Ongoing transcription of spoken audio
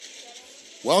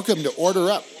Welcome to Order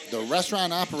Up, the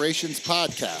Restaurant Operations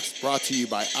Podcast, brought to you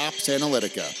by Ops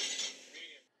Analytica.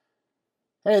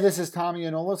 Hey, this is Tommy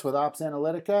Anolis with Ops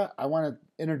Analytica. I want to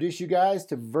introduce you guys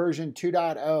to version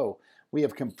 2.0. We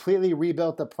have completely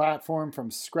rebuilt the platform from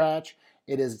scratch.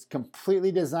 It is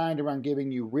completely designed around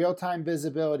giving you real-time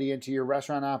visibility into your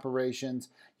restaurant operations.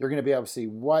 You're going to be able to see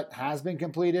what has been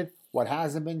completed, what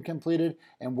hasn't been completed,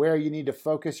 and where you need to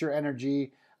focus your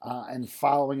energy and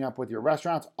following up with your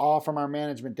restaurants, all from our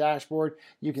management dashboard.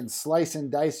 You can slice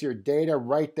and dice your data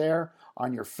right there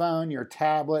on your phone, your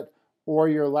tablet, or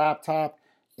your laptop.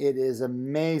 It is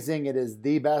amazing. It is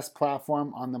the best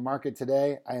platform on the market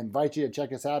today. I invite you to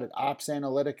check us out at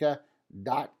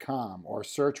opsanalytica.com or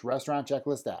search Restaurant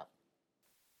Checklist app.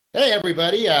 Hey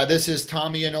everybody, this is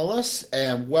Tommy Anolis,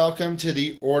 and welcome to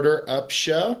the Order Up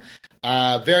Show.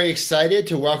 Very excited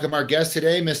to welcome our guest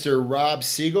today, Mr. Rob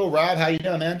Siegel. Rob, how you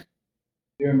doing, man?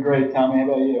 Doing great, Tommy. How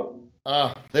about you?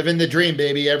 Living the dream,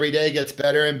 baby. Every day gets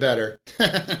better and better.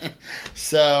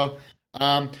 So,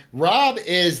 Rob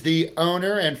is the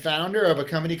owner and founder of a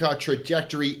company called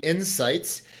Trajectory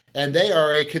Insights, and they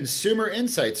are a consumer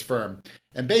insights firm.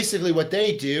 And basically what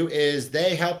they do is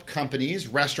they help companies,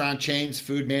 restaurant chains,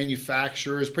 food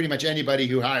manufacturers, pretty much anybody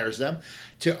who hires them,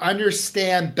 to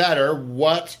understand better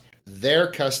what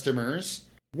their customers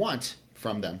want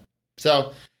from them.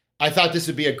 So I thought this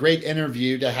would be a great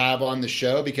interview to have on the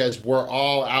show because we're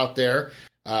all out there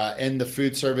in the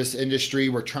food service industry.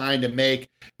 We're trying to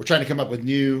come up with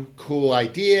new, cool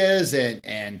ideas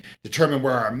and determine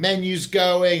where our menu's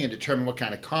going and determine what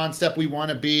kind of concept we want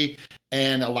to be.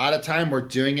 And a lot of time we're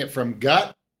doing it from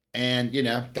gut. And,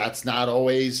 that's not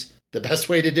always the best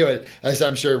way to do it, as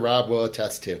I'm sure Rob will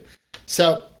attest to.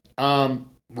 So,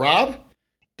 Rob,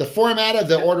 the format of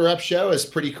the Order Up show is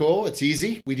pretty cool. It's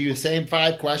easy. We do the same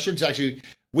 5 questions. Actually,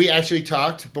 we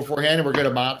talked beforehand, and we're going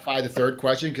to modify the 3rd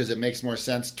question because it makes more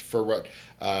sense for what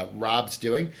Rob's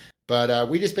doing. But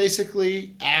we just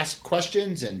basically ask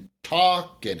questions and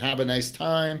talk and have a nice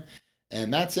time,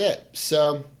 and that's it.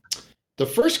 So the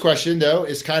first question, though,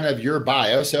 is kind of your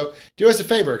bio. So do us a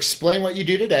favor, explain what you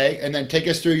do today, and then take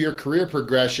us through your career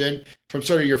progression from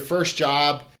sort of your first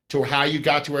job to how you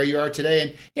got to where you are today.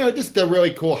 And, just the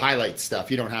really cool highlight stuff.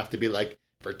 You don't have to be like,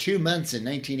 for 2 months in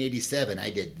 1987,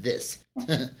 I did this.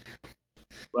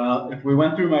 Well, if we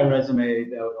went through my resume,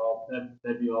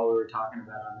 that'd be all we were talking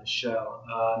about on this show.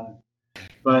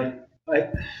 But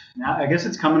I guess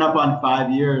it's coming up on 5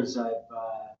 years I've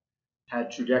had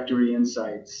Trajectory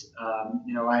Insights.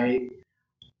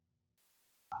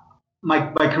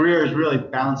 My career has really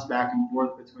bounced back and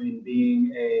forth between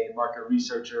being a market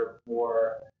researcher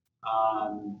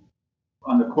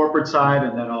on the corporate side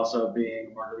and then also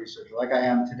being a market researcher like I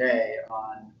am today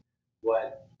on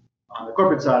the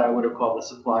corporate side I would have called the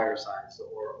supplier side,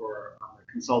 or on the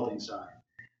consulting side.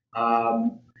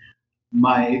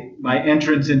 My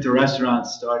entrance into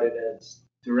restaurants started as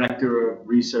director of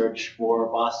research for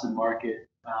Boston Market.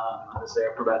 I was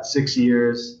there for about 6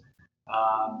 years.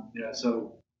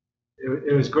 So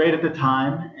it was great at the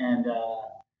time, and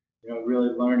really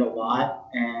learned a lot.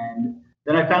 And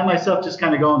then I found myself just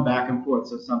kind of going back and forth.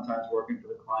 So sometimes working for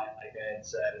the client, like I had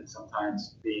said, and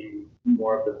sometimes being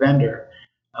more of the vendor.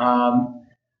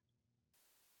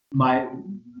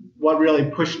 What really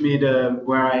pushed me to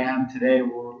where I am today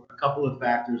were a couple of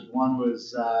factors. One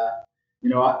was,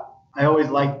 I always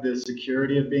liked the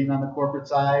security of being on the corporate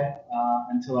side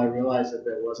until I realized that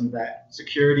there wasn't that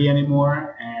security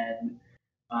anymore, and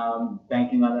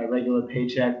banking on that regular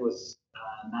paycheck was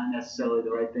not necessarily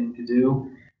the right thing to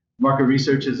do. Market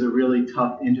research is a really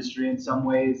tough industry in some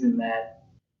ways, in that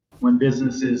when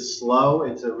business is slow,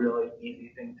 it's a really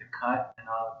easy thing to cut, and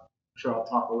I'm sure I'll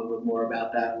talk a little bit more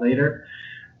about that later.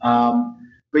 But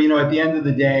at the end of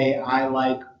the day, I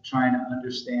like trying to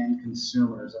understand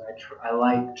consumers, and I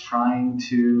like trying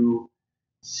to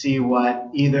see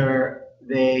what either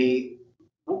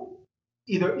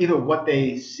what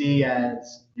they see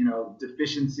as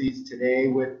deficiencies today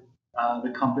with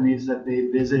the companies that they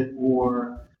visit,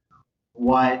 or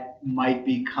what might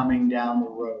be coming down the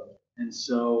road. And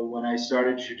so when I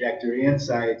started Trajectory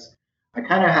Insights, I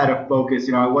kind of had a focus.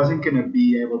 I wasn't going to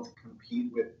be able to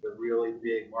compete with the really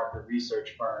big market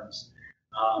research firms.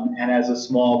 And as a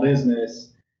small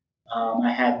business,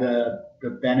 I had the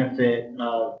benefit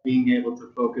of being able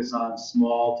to focus on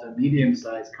small to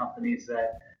medium-sized companies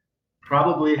that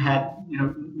probably had,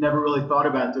 never really thought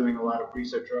about doing a lot of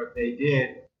research, or if they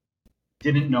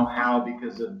didn't know how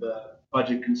because of the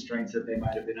budget constraints that they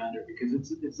might have been under, because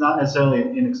it's not necessarily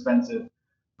an inexpensive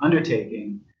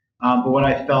undertaking. But what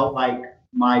I felt like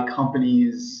my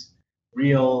company's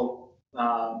real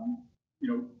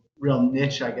real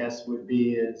niche, I guess, would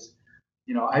be is,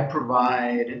 I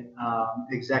provide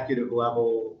executive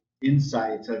level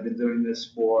insights. I've been doing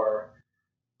this for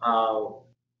uh,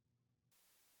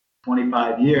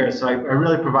 25 years, so I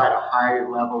really provide a high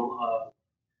level of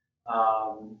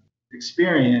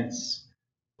experience,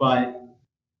 but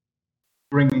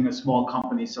bringing a small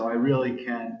company, so I really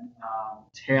can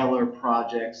tailor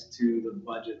projects to the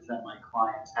budgets that my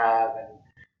clients have. And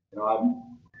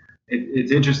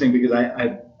it's interesting because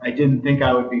I didn't think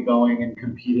I would be going and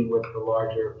competing with the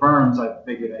larger firms. I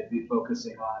figured I'd be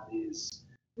focusing on these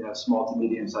small to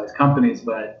medium sized companies,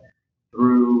 but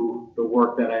through the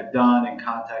work that I've done and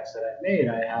contacts that I've made,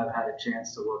 I have had a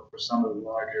chance to work for some of the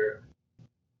larger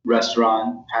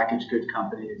restaurant packaged good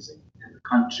companies in the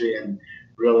country and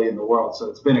really in the world. So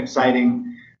it's been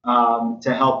exciting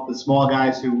to help the small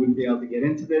guys who wouldn't be able to get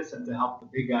into this, and to help the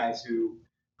big guys who,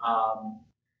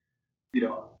 you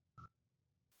know,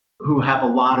 who have a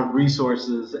lot of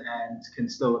resources and can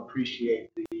still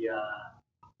appreciate the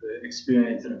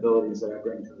experience and abilities that I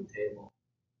bring to the table.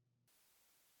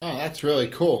 Oh, that's really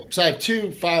cool. So I have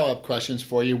two follow-up questions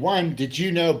for you. One, did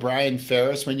you know Brian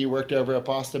Ferris when you worked over at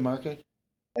Boston Market?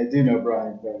 I do know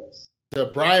Brian Ferris. So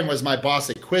Brian was my boss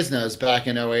at Quiznos back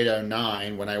in 08,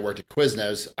 09 when I worked at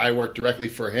Quiznos. I worked directly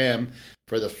for him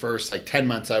for the first like 10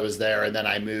 months I was there, and then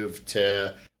I moved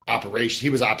to operations.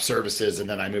 He was ops services, and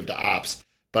then I moved to ops.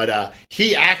 But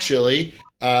he actually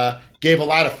gave a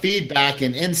lot of feedback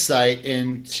and insight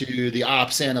into the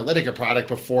Ops Analytica product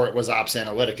before it was Ops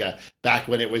Analytica, back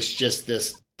when it was just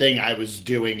this thing I was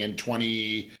doing in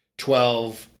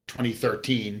 2012,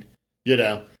 2013, you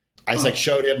know. I like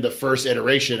showed him the first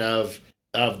iteration of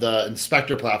the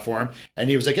inspector platform, and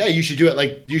he was like, "Hey, you should do it.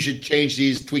 Like, you should change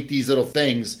these, tweak these little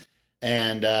things."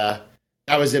 And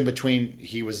that was in between.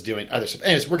 He was doing other stuff.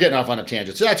 Anyways, we're getting off on a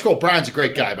tangent. So that's cool. Brian's a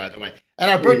great guy, by the way, and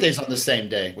our birthday's on the same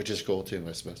day, which is cool too,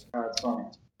 I suppose. That's funny.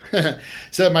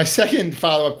 So my second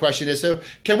follow up question is: so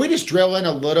can we just drill in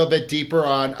a little bit deeper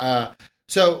on?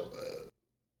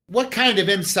 What kind of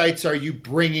insights are you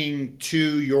bringing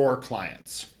to your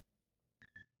clients?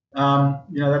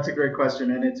 That's a great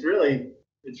question, and it's really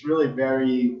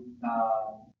very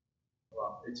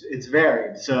well. It's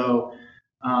varied. So,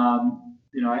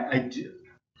 I do.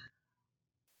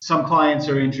 Some clients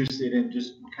are interested in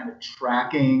just kind of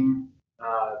tracking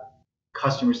uh,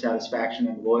 customer satisfaction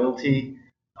and loyalty,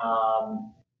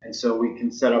 and so we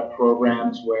can set up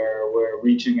programs where we're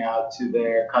reaching out to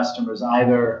their customers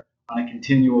either on a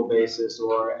continual basis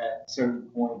or at certain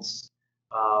points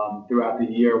throughout the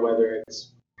year, whether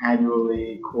it's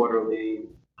annually, quarterly,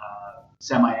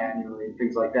 semi-annually,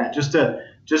 things like that, just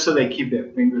so they keep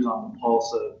their fingers on the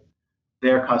pulse of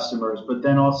their customers. But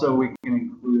then also we can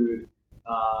include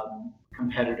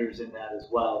competitors in that as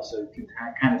well, so you can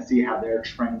kind of see how they're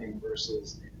trending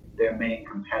versus their main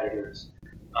competitors.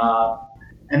 Uh,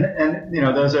 and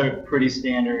those are pretty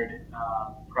standard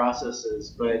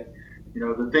processes, but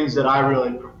the things that I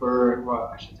really prefer,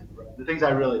 well, I should say prefer, the things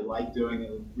I really like doing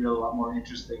and really a lot more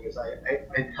interesting is I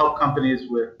help companies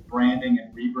with branding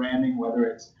and rebranding, whether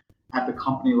it's at the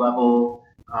company level,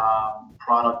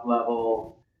 product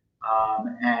level,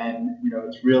 and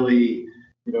it's really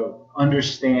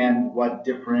understand what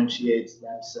differentiates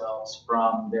themselves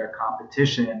from their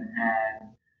competition, and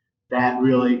that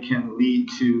really can lead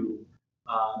to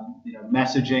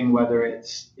messaging, whether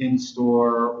it's in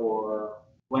store or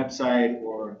website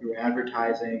or through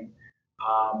advertising,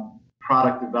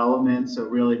 product development. So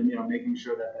really, making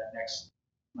sure that that next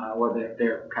or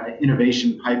their kind of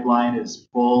innovation pipeline is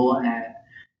full, and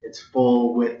it's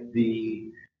full with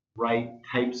the right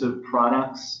types of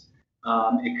products.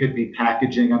 It could be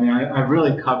packaging. I mean, I've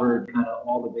really covered kind of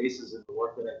all the bases of the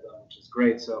work that I've done, which is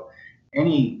great. So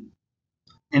any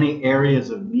areas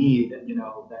of need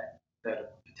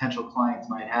that potential clients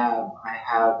might have, I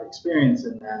have experience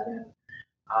in that. And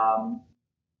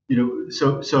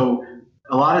so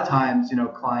a lot of times,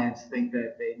 clients think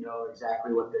that they know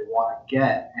exactly what they want to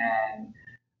get, and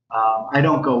I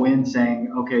don't go in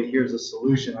saying, okay, here's a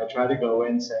solution. I try to go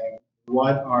in saying,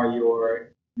 what are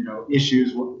your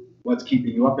issues? What's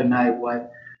keeping you up at night?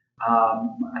 What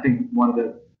I think one of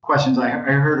the questions I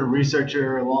heard a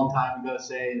researcher a long time ago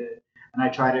say that, and I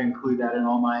try to include that in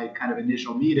all my kind of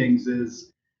initial meetings,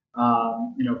 is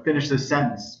finish this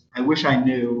sentence. I wish I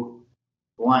knew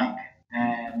blank.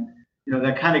 And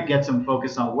that kind of gets them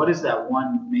focused on what is that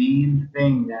one main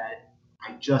thing that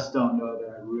I just don't know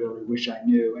that I really wish I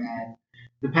knew. And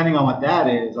depending on what that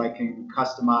is, I can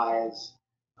customize.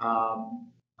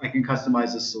 I can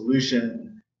customize a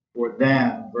solution for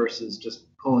them versus just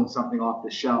pulling something off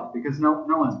the shelf, because no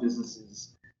one's business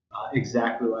is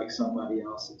exactly like somebody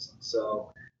else's. And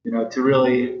so to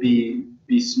really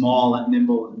be small and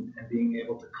nimble and being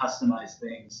able to customize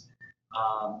things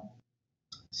um,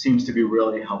 seems to be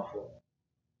really helpful.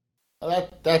 Well,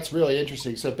 that's really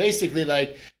interesting. So basically,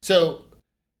 so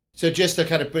just to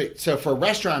kind of put, so for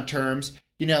restaurant terms,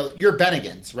 you're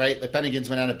Bennigan's, right? Like Bennigan's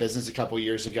went out of business a couple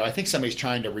years ago. I think somebody's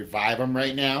trying to revive them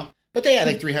right now, but they had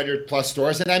like 300 plus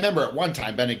stores. And I remember at one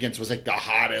time, Bennigan's was like the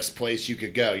hottest place you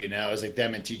could go. It was like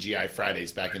them and TGI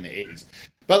Fridays back in the 80s.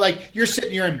 But like you're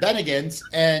sitting here in Bennigan's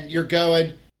and you're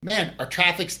going, man, our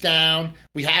traffic's down.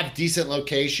 We have decent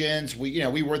locations. We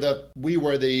were the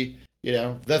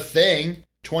the thing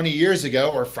 20 years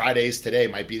ago, or Fridays today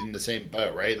might be in the same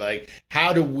boat, right? Like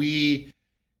how do we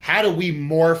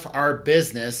morph our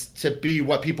business to be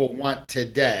what people want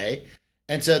today?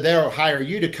 And so they'll hire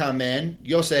you to come in.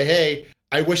 You'll say, hey,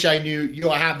 I wish I knew.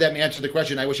 You'll have them answer the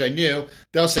question, I wish I knew.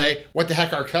 They'll say, what the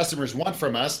heck our customers want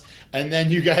from us? And then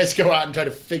you guys go out and try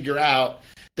to figure out.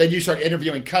 Then you start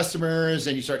interviewing customers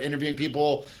and you start interviewing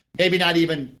people, maybe not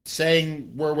even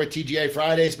saying we're with TGA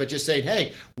Fridays, but just saying,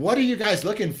 hey, what are you guys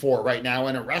looking for right now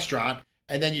in a restaurant?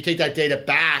 And then you take that data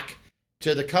back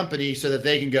to the company so that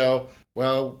they can go,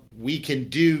 well, we can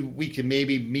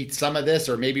maybe meet some of this,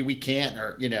 or maybe we can't,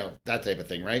 or, that type of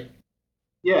thing, right?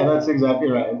 Yeah, that's exactly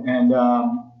right. And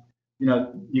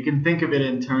you can think of it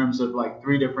in terms of like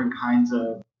three different kinds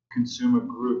of consumer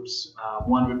groups.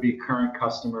 One would be current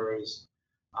customers.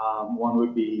 One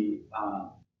would be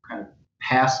kind of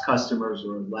past customers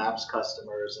or lapsed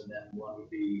customers, and then one would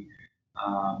be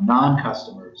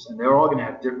non-customers. And they're all going to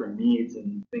have different needs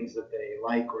and things that they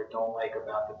like or don't like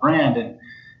about the brand. And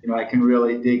I can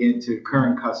really dig into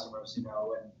current customers, and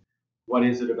what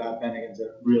is it about Bennigan's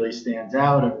that really stands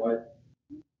out, and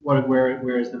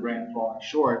where is the brand falling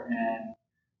short? And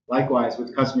likewise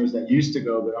with customers that used to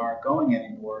go but aren't going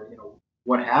anymore,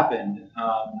 what happened?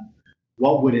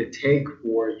 What would it take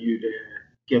for you to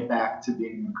get back to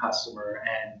being a customer?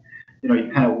 And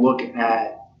you kind of look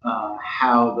at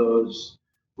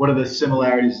what are the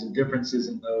similarities and differences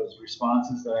in those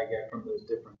responses that I get from those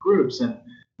different groups, and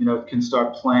can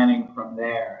start planning from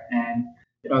there. And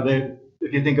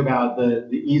if you think about the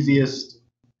easiest,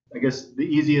 I guess the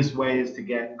easiest way is to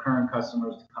get current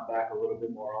customers to come back a little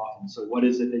bit more often. So what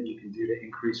is it that you can do to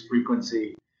increase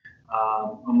frequency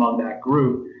among that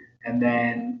group? And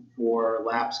then for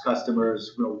lapsed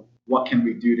customers, what can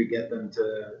we do to get them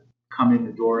to come in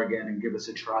the door again and give us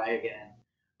a try again?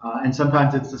 And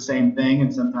sometimes it's the same thing,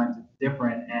 and sometimes it's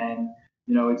different. And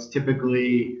it's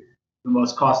typically the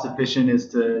most cost efficient is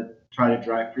to try to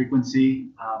drive frequency,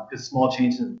 because small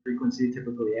changes in frequency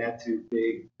typically add to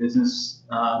big business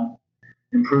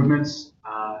improvements.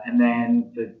 And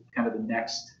then the kind of the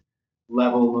next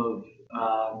level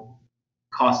of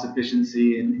cost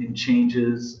efficiency in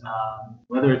changes,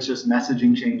 whether it's just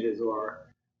messaging changes or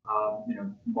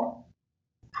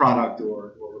product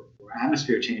or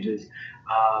atmosphere changes,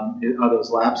 are those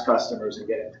lapsed customers and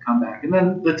getting to come back. And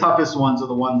then the toughest ones are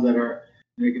the ones that are,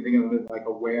 you can think of it like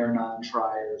aware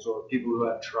non-triers, or people who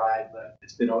have tried but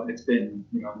it's been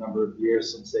a number of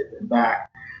years since they've been back.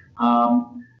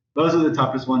 Those are the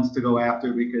toughest ones to go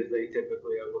after because they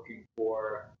typically are looking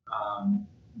for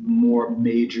more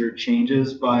major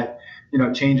changes, but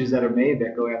changes that are made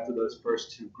that go after those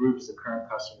first two groups, the current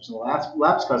customers and the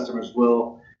lapsed customers,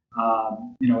 will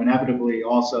inevitably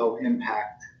also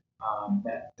impact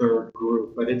that third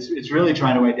group. But it's really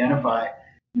trying to identify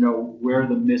where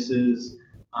the misses,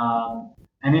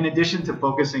 and in addition to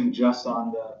focusing just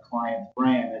on the client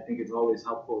brand, I think it's always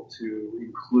helpful to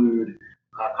include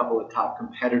a couple of top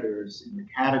competitors in the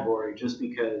category, just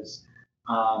because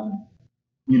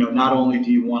not only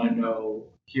do you want to know,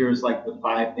 here's like the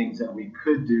 5 things that we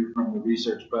could do from the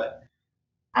research, but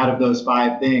out of those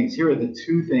 5 things, here are the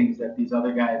 2 things that these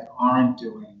other guys aren't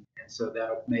doing. And so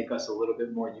that'll make us a little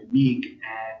bit more unique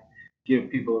and give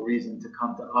people a reason to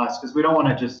come to us, because we don't want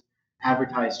to just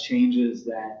advertise changes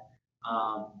that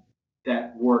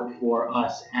work for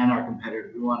us and our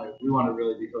competitors. We want to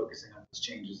really be focusing on those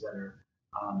changes that are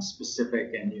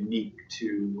specific and unique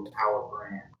to our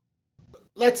brand.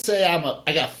 Let's say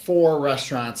I got 4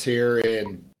 restaurants here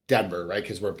in Denver, right?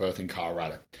 Because we're both in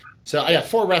Colorado. So I got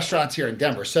 4 restaurants here in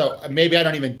Denver. So maybe I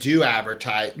don't even do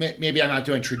advertise. Maybe I'm not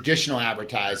doing traditional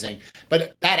advertising,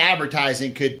 but that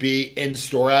advertising could be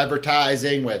in-store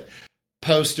advertising with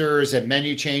posters and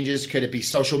menu changes. Could it be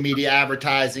social media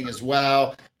advertising as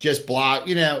well? Just blog,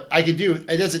 I could do,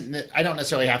 I don't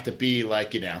necessarily have to be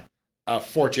like, a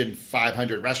Fortune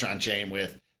 500 restaurant chain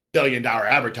with $1 billion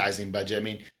advertising budget. I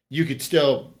mean, you could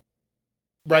still,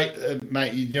 right?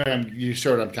 You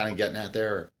sort of, I'm kind of getting at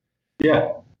there.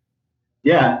 Yeah.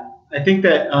 I think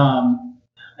that,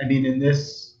 in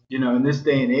this in this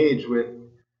day and age with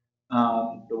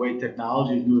the way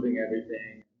technology is moving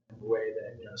everything, and the way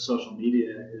that social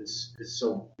media is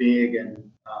so big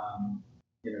and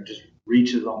just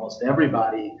reaches almost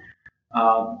everybody.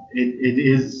 It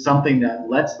is something that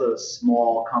lets those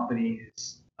small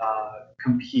companies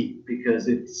compete, because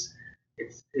it's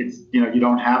you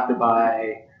don't have to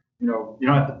buy, you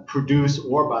don't have to produce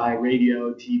or buy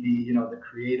radio, TV. The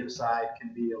creative side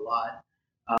can be a lot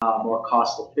more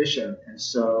cost efficient. And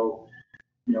so,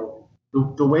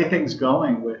 the way things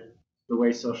going with the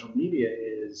way social media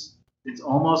is, it's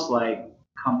almost like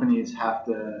companies have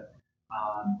to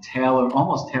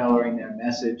tailoring their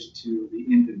message to the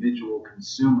individual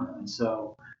consumer. And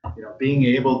so, being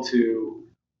able to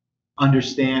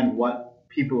understand what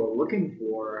people are looking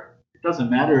for, it doesn't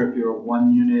matter if you're a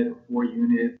 1 unit, a 4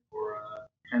 unit, or a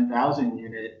 10,000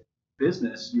 unit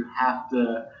business. You have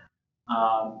to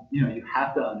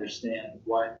understand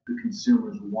what the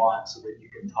consumers want, so that you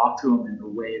can talk to them in a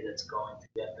way that's going to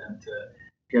get them to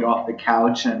get off the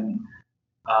couch and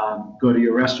go to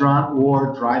your restaurant,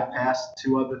 or drive past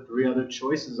three other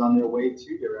choices on their way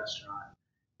to your restaurant.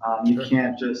 You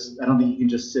can't I don't think you can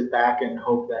just sit back and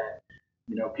hope that,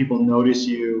 people notice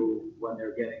you when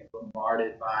they're getting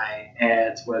bombarded by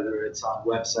ads, whether it's on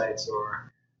websites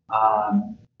or,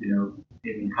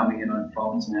 even coming in on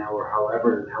phones now, or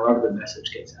however the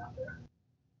message gets out there.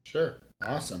 Sure.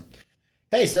 Awesome.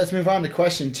 Hey, so let's move on to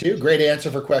question 2. Great answer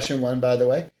for question 1, by the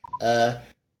way.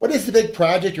 What is the big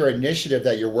project or initiative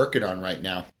that you're working on right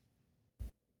now?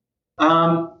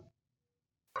 I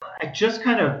just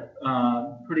kind of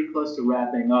pretty close to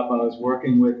wrapping up. I was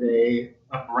working with a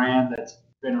brand that's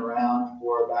been around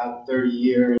for about 30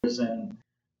 years, and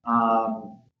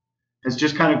has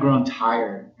just kind of grown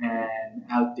tired and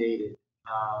outdated.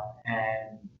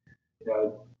 And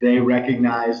they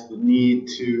recognize the need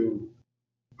to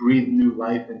breathe new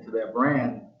life into their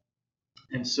brand.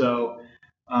 And so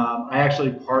I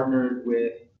actually partnered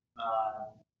with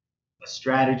a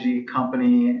strategy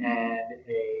company and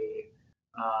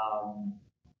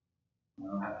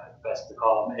best to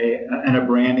call them a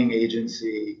branding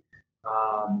agency,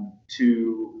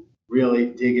 to really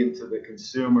dig into the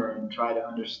consumer and try to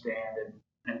understand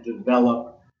and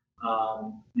develop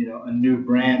a new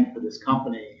brand for this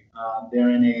company.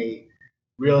 They're in a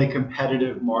really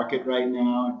competitive market right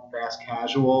now, fast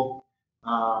casual,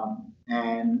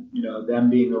 and them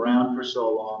being around for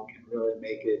so long can really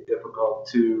make it difficult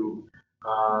to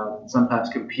sometimes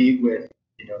compete with.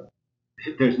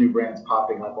 There's new brands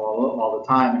popping up all the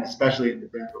time, and especially in the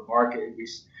Denver market.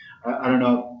 I don't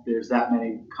know if there's that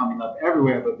many coming up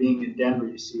everywhere, but being in Denver,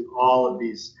 you see all of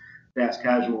these fast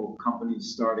casual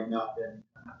companies starting up, and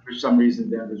for some reason,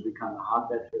 Denver's become a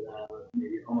hotbed for that, or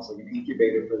maybe almost like an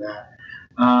incubator for that.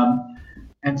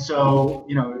 And so,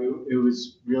 it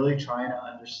was really trying to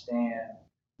understand,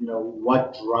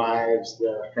 what drives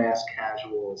the fast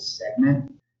casual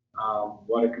segment,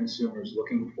 what a consumer is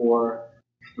looking for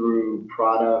through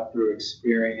product, through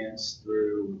experience,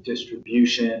 through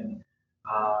distribution,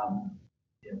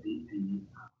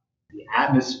 the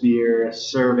atmosphere,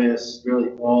 service, really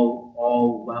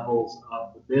all levels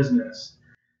of the business,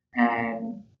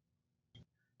 and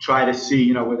try to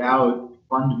see, without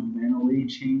fundamentally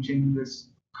changing this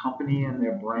company and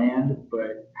their brand,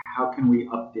 but how can we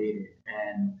update it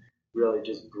and really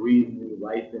just breathe new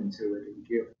life into it and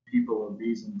give people a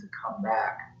reason to come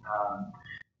back.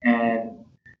 And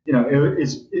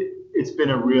it's been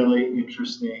a really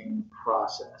interesting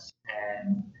process,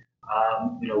 and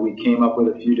we came up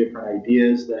with a few different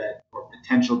ideas or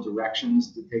potential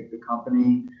directions to take the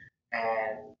company,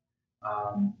 and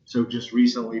so just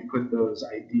recently put those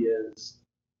ideas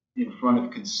in front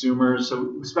of consumers.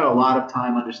 So we spent a lot of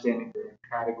time understanding the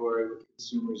category with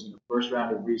consumers in the first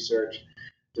round of research,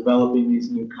 developing these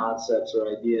new concepts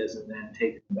or ideas, and then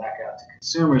taking them back out to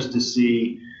consumers to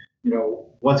see,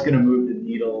 what's going to move the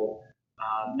needle,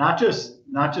 not just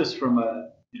from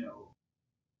a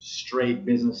straight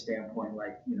business standpoint,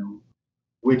 like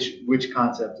which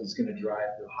concept is going to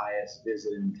drive the highest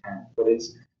visit intent, but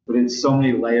it's so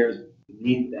many layers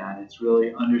beneath that. It's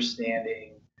really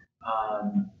understanding,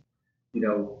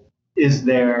 is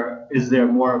there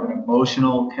more of an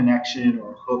emotional connection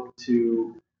or hook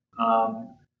to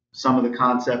some of the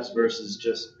concepts versus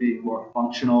just being more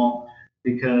functional?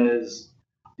 Because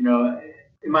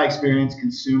in my experience,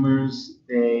 consumers,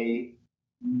 they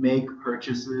make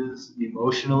purchases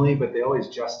emotionally, but they always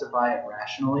justify it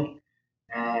rationally.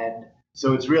 And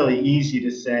so it's really easy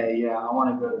to say, yeah, I want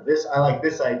to go to this. I like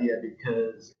this idea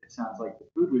because it sounds like the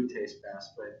food would taste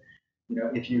best. But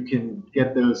if you can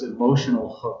get those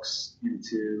emotional hooks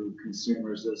into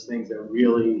consumers, those things that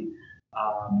really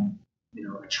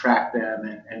attract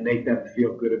them and make them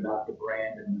feel good about the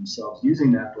brand and themselves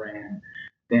using that brand,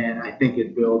 then I think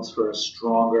it builds for a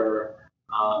stronger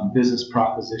business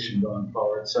proposition going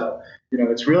forward. So,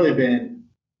 it's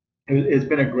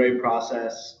been a great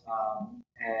process,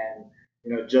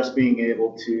 and just being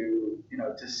able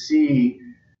to see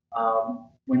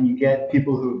when you get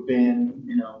people who've been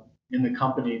in the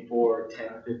company for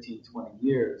 10, 15, 20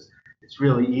 years, it's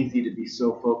really easy to be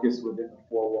so focused within the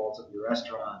four walls of your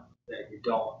restaurant that you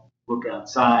don't look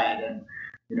outside. And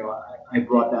I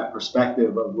brought that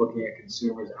perspective of looking at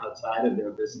consumers outside of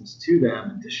their business to them,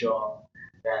 and to show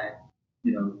them that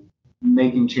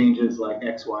making changes like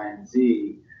X, Y, and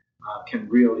Z can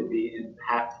really be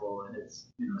impactful, and it's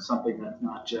something that's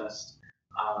not just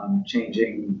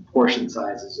changing portion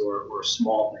sizes or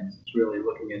small things. It's really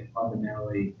looking at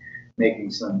fundamentally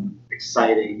making some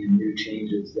exciting and new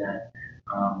changes that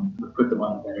would put them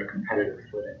on a better competitive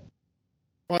footing.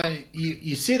 Well,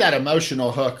 you see that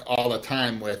emotional hook all the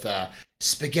time with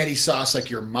spaghetti sauce like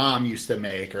your mom used to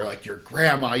make or like your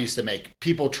grandma used to make.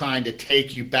 People trying to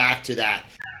take you back to that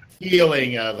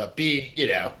feeling of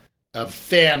of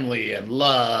family and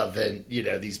love and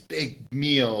these big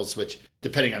meals, which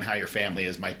depending on how your family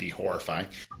is might be horrifying.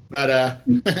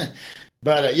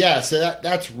 But yeah, so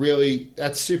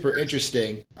that's super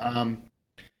interesting.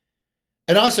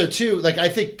 And also too, like I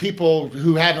think people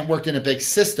who haven't worked in a big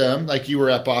system, like you were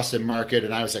at Boston Market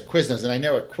and I was at Quiznos, and I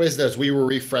know at Quiznos we were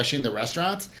refreshing the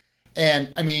restaurants.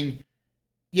 And I mean,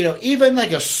 even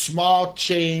like a small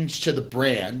change to the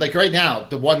brand, like right now,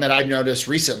 the one that I've noticed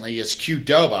recently is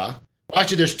Qdoba. Well,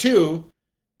 actually, there's two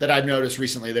that I've noticed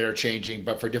recently that are changing,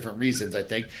 but for different reasons, I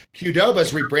think. Qdoba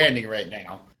is rebranding right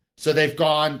now. So they've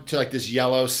gone to like this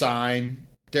yellow sign.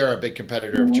 They're a big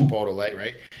competitor of Chipotle,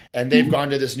 right? And they've gone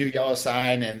to this new yellow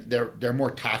sign, and they're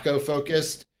more taco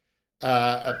focused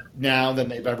now than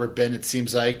they've ever been, it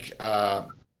seems like. But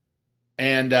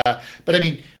I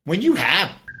mean, when you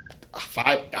have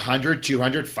 500,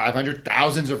 200, 500,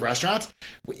 thousands of restaurants,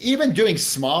 even doing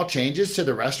small changes to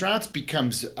the restaurants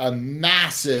becomes a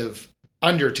massive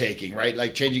undertaking, right?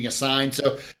 Like changing a sign.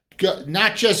 So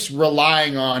not just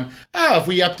relying on, if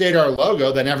we update our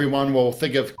logo, then everyone will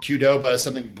think of Qdoba as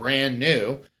something brand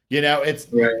new.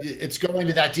 It's going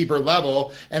to that deeper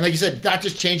level. And like you said, not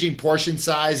just changing portion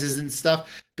sizes and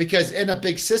stuff, because in a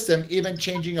big system, even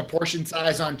changing a portion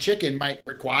size on chicken might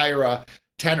require a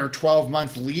 10 or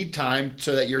 12-month lead time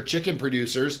so that your chicken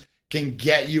producers can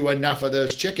get you enough of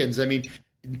those chickens. I mean,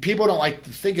 people don't like to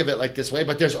think of it like this way,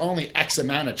 but there's only X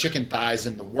amount of chicken thighs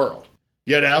in the world,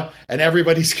 and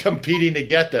everybody's competing to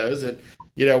get those and,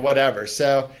 whatever.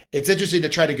 So it's interesting to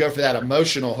try to go for that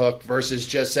emotional hook versus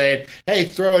just saying, hey,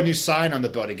 throw a new sign on the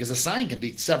building, because a sign can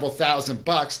be several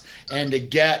 $1,000s, and to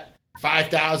get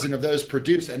 5,000 of those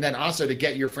produced, and then also to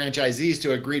get your franchisees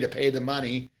to agree to pay the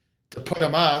money to put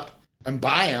them up and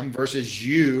buy them versus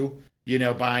you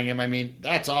buying them. I mean,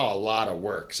 that's all a lot of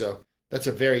work. So that's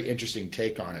a very interesting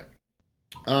take on it.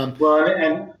 Well,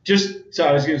 and just so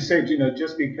I was going to say,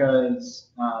 just because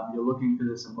you're looking for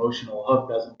this emotional hook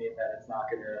doesn't mean that it's not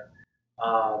going to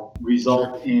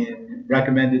result in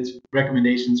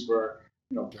recommendations for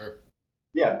Sure.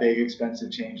 big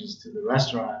expensive changes to the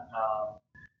restaurant.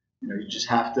 You just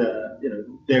have to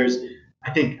there's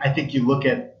I think you look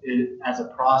at it as a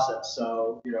process.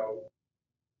 So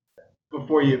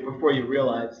before you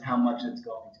realize how much it's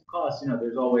going to cost,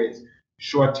 there's always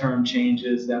short-term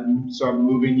changes that start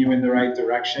moving you in the right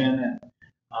direction. And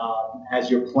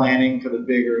as you're planning for the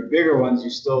bigger and bigger ones,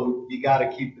 you got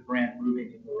to keep the brand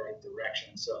moving in the right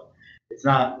direction. So it's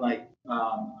not like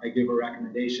I give a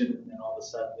recommendation and then all of a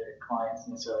sudden their clients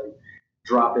necessarily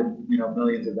drop in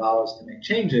millions of dollars to make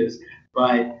changes.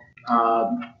 But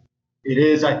it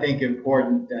is, I think,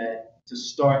 important to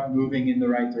start moving in the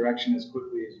right direction as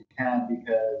quickly as you can,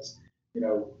 because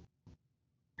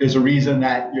there's a reason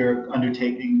that you're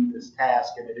undertaking this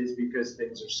task, and it is because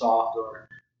things are soft or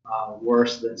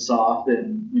worse than soft,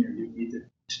 and you need to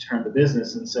turn the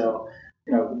business. And so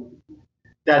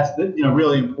that's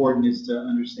really important, is to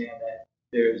understand that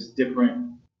there's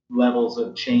different levels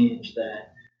of change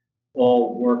that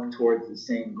all work towards the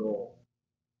same goal.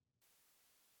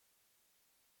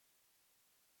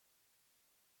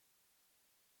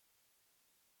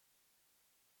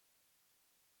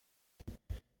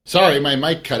 Sorry, my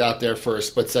mic cut out there for a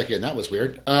split second. That was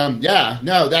weird. Yeah,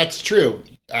 no, that's true.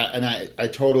 And I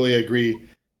totally agree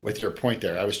with your point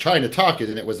there. I was trying to talk it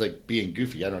and it was like being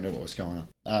goofy. I don't know what was going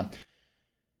on.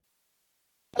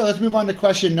 Let's move on to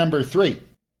question number 3.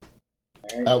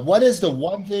 What is the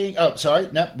one thing? Oh, sorry.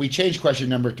 No, we changed question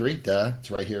number 3. Duh,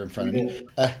 it's right here in front of me.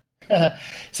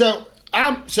 So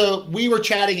So we were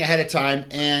chatting ahead of time,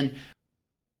 and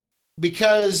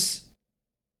because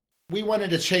we wanted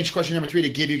to change question number 3 to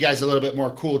give you guys a little bit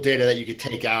more cool data that you could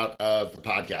take out of the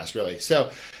podcast, really.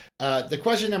 So the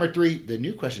question number 3, the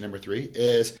new question number 3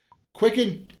 is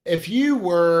Quicken. If you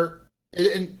were,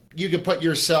 and you could put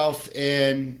yourself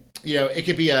in, it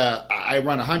could be I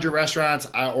run 100 restaurants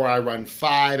or I run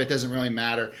 5. It doesn't really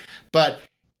matter. But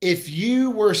if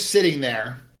you were sitting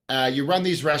there, you run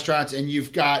these restaurants and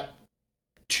you've got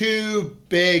 2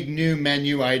 big new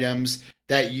menu items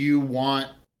that you're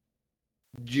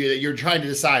trying to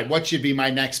decide what should be my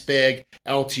next big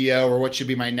LTO or what should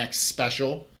be my next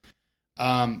special.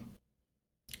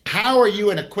 How are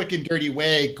you in a quick and dirty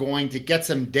way going to get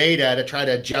some data to try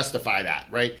to justify that,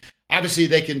 right? Obviously,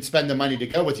 they can spend the money to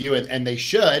go with you, and they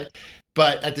should.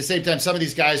 But at the same time, some of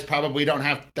these guys probably don't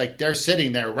have, like, they're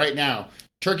sitting there right now,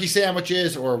 turkey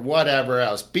sandwiches or whatever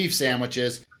else, beef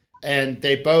sandwiches, and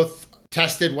they both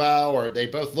tested well or they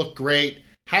both look great.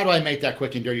 How do I make that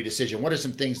quick and dirty decision? What are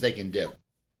some things they can do?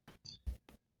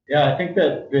 Yeah, I think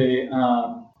that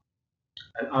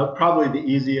probably the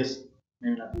easiest,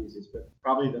 maybe not the easiest, but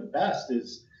probably the best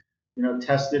is,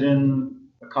 test it in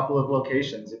a couple of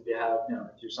locations. If you have,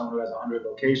 if you're someone who has 100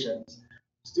 locations,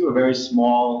 just do a very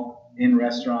small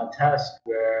in-restaurant test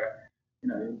where,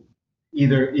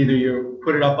 either you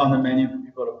put it up on the menu for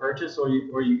people to purchase, or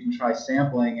you can try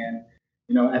sampling. And,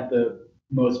 at the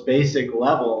most basic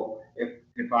level,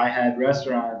 if I had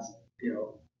restaurants,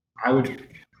 I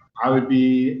would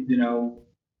be,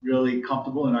 really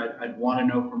comfortable, and I'd want to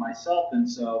know for myself. And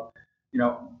so,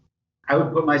 I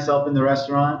would put myself in the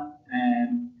restaurant,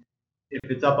 and if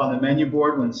it's up on the menu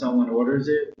board when someone orders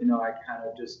it, I kind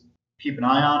of just keep an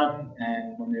eye on them.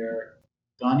 And when they're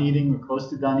done eating or close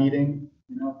to done eating,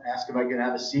 ask if I could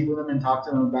have a seat with them and talk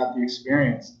to them about the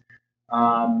experience.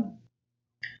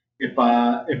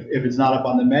 If it's not up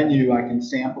on the menu, I can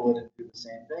sample it and do the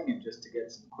same thing, and just to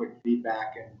get some quick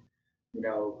feedback. And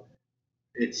it'll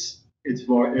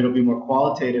be more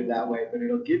qualitative that way, but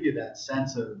it'll give you that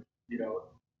sense of,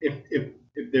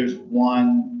 if there's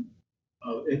one,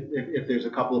 if there's a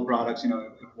couple of products, if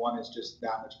one is just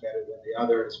that much better than the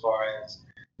other as far as,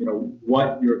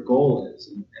 what your goal is.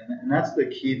 And that's the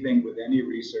key thing with any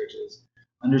research, is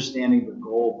understanding the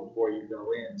goal before you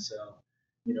go in. So,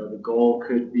 the goal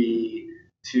could be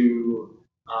to,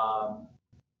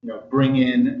 bring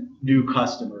in new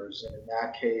customers. And in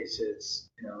that case, it's,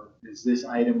 is this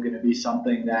item going to be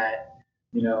something that,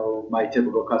 my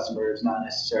typical customer is not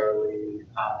necessarily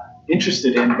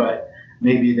interested in, but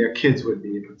maybe their kids would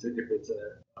be, if it's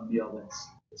a meal that's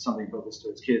something focused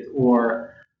towards kids.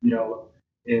 Or,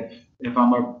 if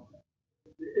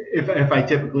I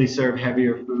typically serve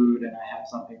heavier food and I have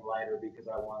something lighter because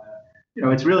I want to,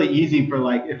 it's really easy for,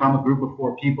 like, if I'm a group of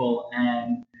 4 people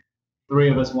and 3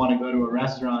 of us want to go to a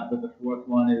restaurant, but the 4th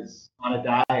one is on a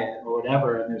diet or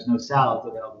whatever, and there's no salads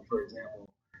available, for example,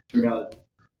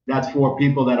 that's 4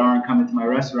 people that aren't coming to my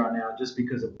restaurant now just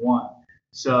because of one.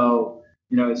 So,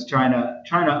 it's trying to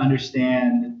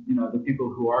understand, the people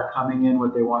who are coming in,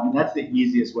 what they want. And that's the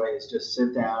easiest way, is just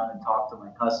sit down and talk to my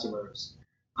customers.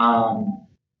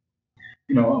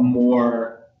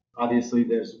 More, obviously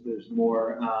there's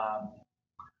more,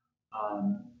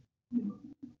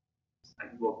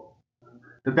 well,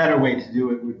 the better way to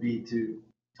do it would be to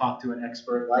talk to an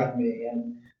expert like me.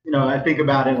 And, I think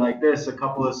about it like this. A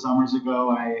couple of summers ago,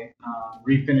 I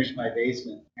refinished my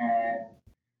basement, and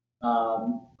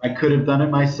I could have done it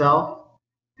myself,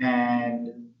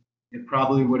 and it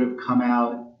probably would have come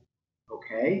out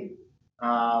okay.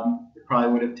 It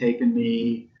probably would have taken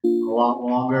me a lot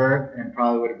longer, and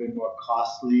probably would have been more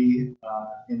costly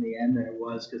in the end than it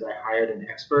was, because I hired an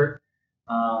expert.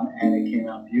 And it came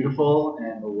out beautiful,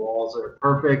 and the walls are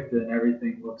perfect, and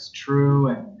everything looks true,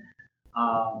 and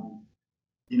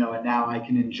and now I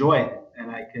can enjoy it,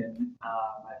 and I can,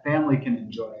 my family can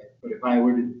enjoy it. But if I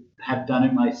were to have done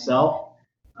it myself,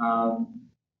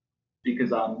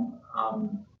 because I'm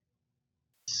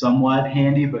somewhat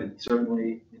handy, but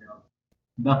certainly,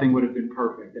 nothing would have been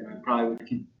perfect, and I'd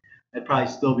probably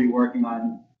still be working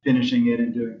on finishing it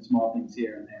and doing small things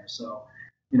here and there. So,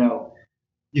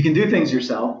 you can do things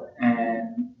yourself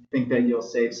and think that you'll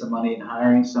save some money in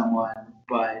hiring someone,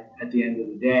 but at the end of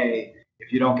the day,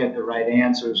 if you don't get the right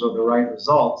answers or the right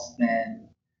results, then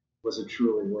was it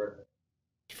truly worth it?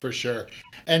 For sure.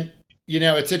 And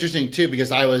it's interesting too,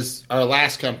 because our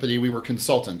last company, we were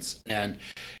consultants, and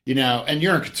and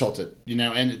you're a consultant,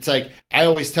 and it's like I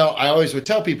always would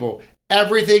tell people,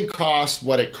 everything costs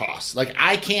what it costs. Like,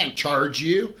 I can't charge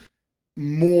you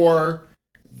more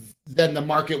than the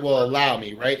market will allow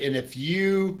me, right? And if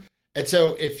you And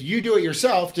so if you do it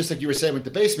yourself, just like you were saying with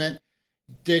the basement,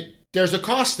 there's a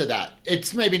cost to that.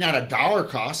 It's maybe not a dollar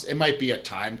cost. It might be a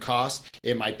time cost.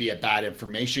 It might be a bad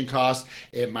information cost.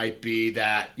 It might be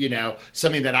that,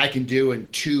 something that I can do in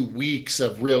 2 weeks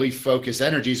of really focused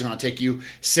energy is going to take you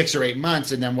 6 or 8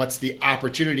 months. And then what's the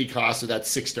opportunity cost of that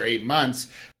 6 to 8 months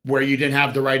where you didn't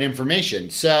have the right information?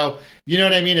 So, you know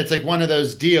what I mean? It's like one of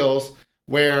those deals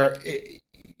where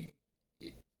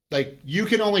like you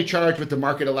can only charge what the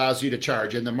market allows you to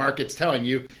charge, and the market's telling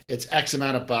you it's X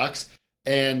amount of bucks.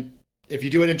 And if you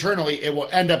do it internally, it will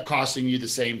end up costing you the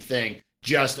same thing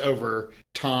just over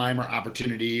time or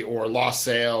opportunity or lost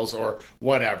sales or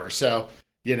whatever. So,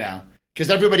 because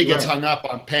everybody gets Right. hung up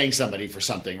on paying somebody for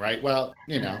something, right? Well,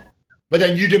 but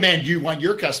then you want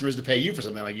your customers to pay you for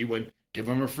something, like you wouldn't give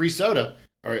them a free soda,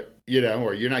 or,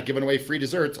 or you're not giving away free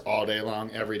desserts all day long,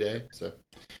 every day. So,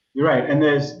 You're right. And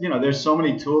there's so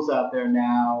many tools out there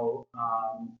now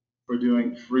for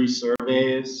doing free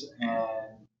surveys, and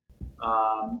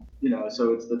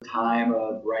so it's the time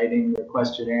of writing the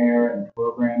questionnaire and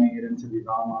programming it into these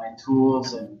online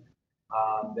tools, and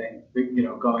then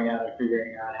going out and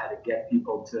figuring out how to get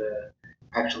people to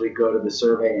actually go to the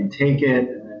survey and take it,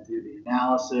 and then do the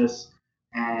analysis.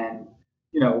 And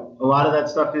a lot of that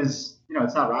stuff is,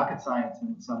 it's not rocket science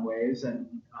in some ways, and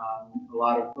a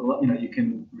lot of, you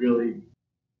can really,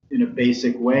 in a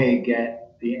basic way,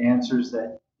 get the answers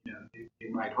that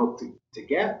you might hope to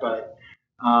get. But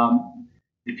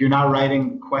if you're not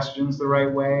writing questions the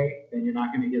right way, then you're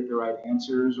not going to get the right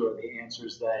answers, or the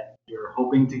answers that you're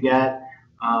hoping to get.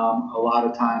 A lot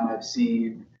of time I've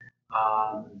seen,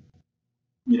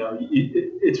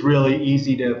 it's really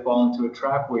easy to fall into a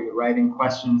trap where you're writing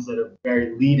questions that are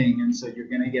very leading, and so you're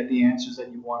going to get the answers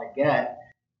that you want to get,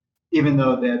 even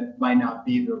though that might not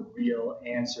be the real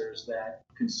answers that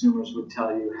consumers would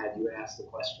tell you had you asked the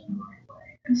question the right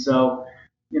way. And so,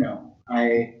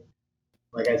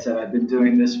 like I said, I've been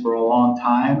doing this for a long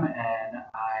time, and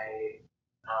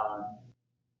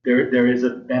there is a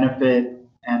benefit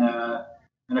and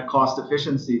a cost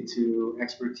efficiency to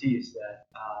expertise that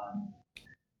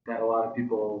a lot of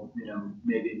people,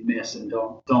 maybe miss and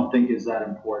don't think is that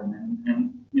important.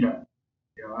 And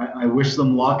I wish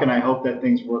them luck, and I hope that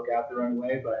things work out the right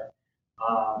way. But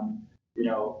um, you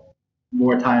know,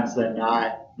 more times than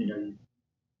not, you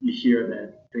hear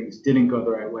that things didn't go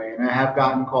the right way. And I have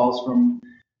gotten calls from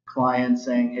clients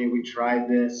saying, "Hey, we tried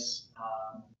this.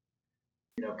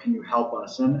 Can you help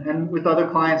us?" And with other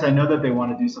clients, I know that they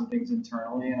want to do some things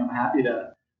internally, and I'm happy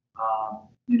to,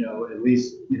 at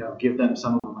least give them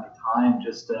some of my time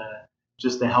just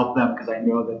to help them, because I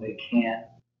know that they can't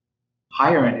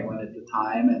hire anyone at the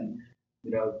time, and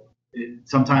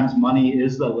sometimes money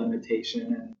is the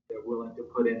limitation, and they're willing to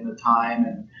put in the time,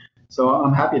 and so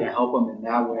I'm happy to help them in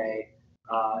that way.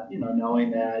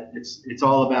 Knowing that it's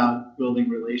all about building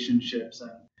relationships,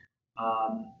 and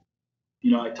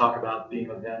I talk about being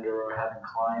a vendor or having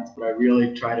clients, but I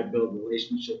really try to build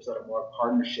relationships that are more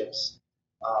partnerships.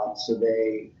 So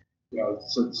they,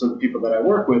 so the people that I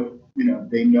work with,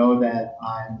 they know that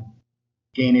I'm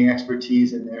gaining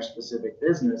expertise in their specific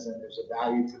business, and there's a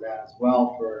value to that as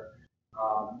well for,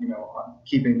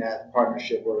 keeping that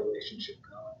partnership or relationship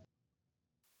going.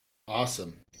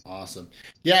 awesome. Awesome.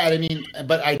 Yeah, I mean,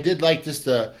 but I did like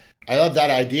I love that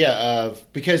idea of,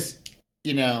 because,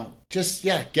 just,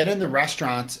 yeah, get in the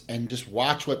restaurants and just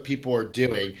watch what people are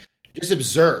doing. Just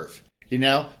observe,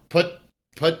 put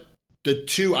the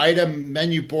 2 item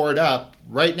menu board up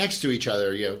right next to each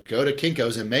other. Go to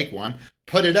Kinko's and make one,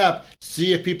 put it up,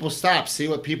 see if people stop, see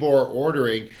what people are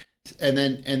ordering, and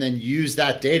then use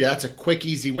that data. That's a quick,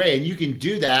 easy way. And you can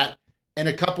do that in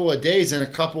a couple of days in a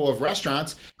couple of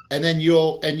restaurants. And then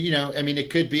I mean, it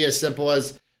could be as simple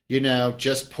as,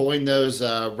 just pulling those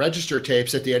register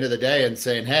tapes at the end of the day and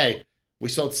saying, hey, we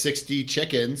sold 60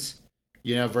 chickens,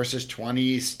 versus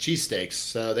 20 cheesesteaks.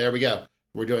 So there we go.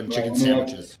 We're doing Right. chicken I mean,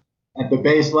 sandwiches. at the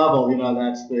base level,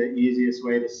 that's the easiest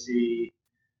way to see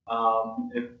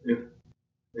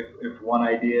if one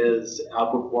idea is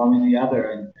outperforming the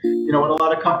other. And what a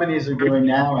lot of companies are doing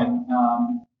now, and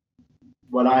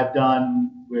what I've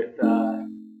done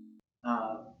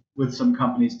with some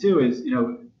companies too, is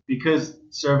because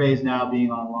surveys now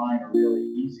being online are really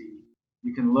easy.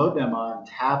 You can load them on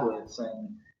tablets, and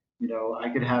I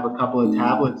could have a couple of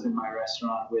tablets in my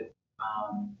restaurant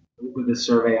with a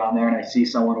survey on there, and I see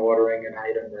someone ordering an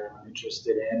item that I'm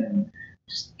interested in, and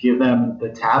just give them the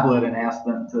tablet and ask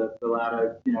them to fill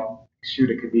out shoot,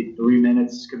 it could be 3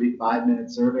 minutes, could be 5 minute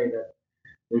survey that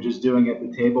they're just doing at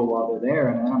the table while they're there,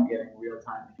 and then I'm getting real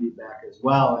time feedback as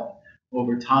well. And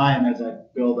over time, as I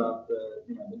build up the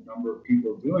number of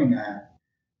people doing that,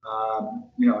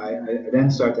 I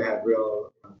then start to have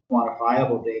real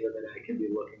quantifiable data that I can be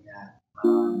looking at.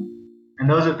 And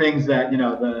those are things that,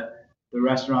 the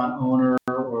restaurant owner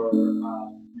or,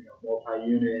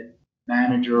 multi-unit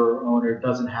manager or owner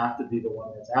doesn't have to be the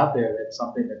one that's out there. That's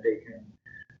something that they can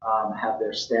have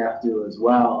their staff do as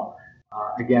well.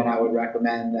 Again, I would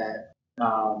recommend that,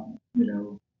 a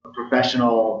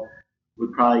professional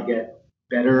would probably get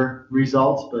better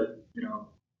results, but,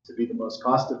 to be the most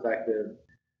cost effective,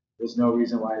 there's no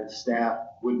reason why the staff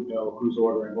wouldn't know who's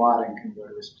ordering what and can go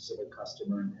to a specific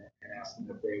customer and ask them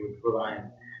if they would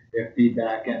provide their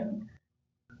feedback. And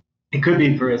it could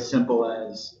be for as simple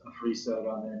as a free soda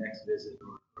on their next visit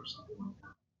or something like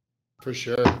that. For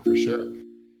sure, for sure.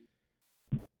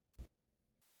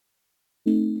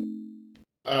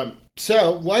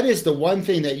 So, what is the one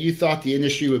thing that you thought the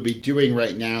industry would be doing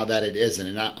right now that it isn't?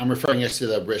 And I'm referring us to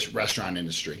the restaurant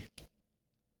industry.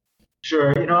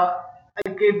 Sure.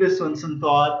 I gave this one some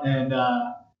thought, and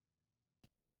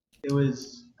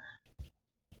it's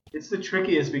the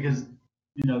trickiest because,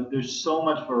 there's so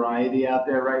much variety out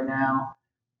there right now,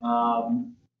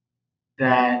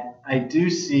 that I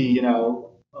do see, a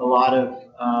lot of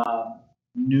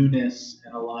newness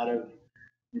and a lot of,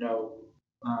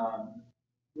 um,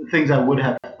 things I would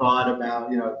have thought about,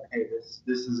 hey, this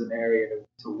is an area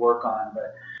to work on.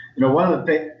 But,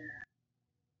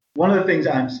 one of the things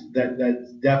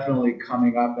that's definitely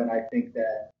coming up, and I think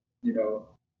that,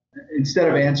 instead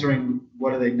of answering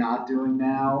what are they not doing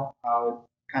now, I would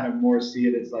kind of more see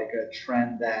it as like a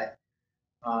trend that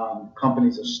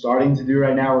companies are starting to do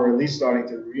right now, or at least starting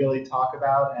to really talk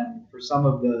about. And for some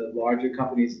of the larger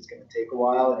companies, it's going to take a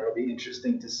while, and it'll be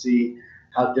interesting to see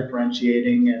how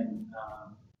differentiating and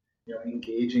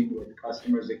engaging with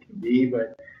customers it can be.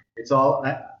 But it's all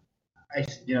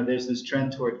there's this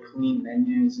trend toward clean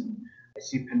menus, and I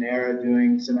see Panera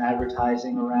doing some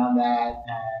advertising around that,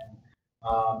 and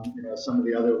some of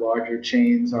the other larger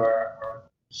chains are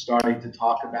starting to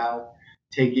talk about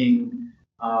taking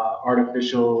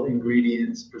artificial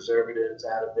ingredients, preservatives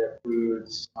out of their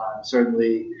foods.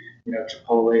 Certainly,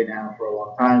 Chipotle now for a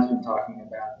long time has been talking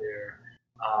about their,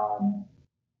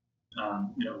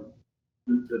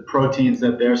 the proteins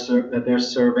that they're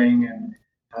serving and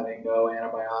having no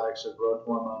antibiotics or growth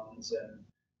hormones, and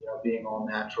being all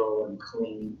natural and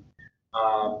clean.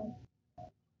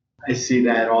 I see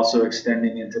that also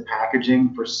extending into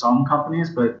packaging for some companies,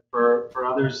 but for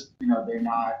others, they're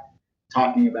not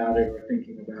talking about it or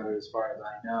thinking about it, as far as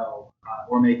I know,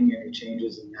 or making any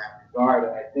changes in that regard.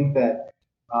 And I think that,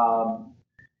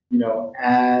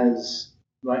 as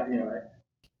like,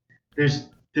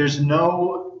 there's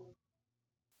no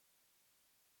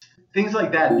things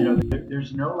like that.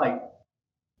 There's no like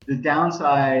the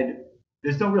downside.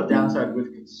 There's no real downside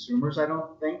with consumers, I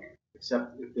don't think,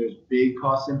 except if there's big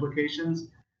cost implications.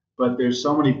 But there's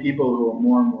so many people who are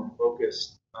more and more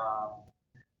focused,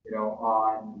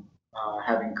 on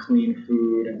having clean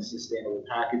food and sustainable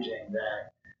packaging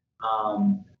that,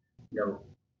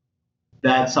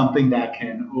 that's something that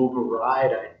can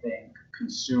override, I think,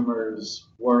 consumers'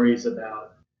 worries about,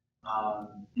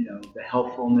 the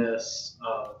healthfulness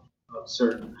of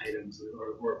certain items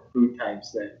or food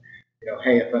types that,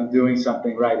 hey, if I'm doing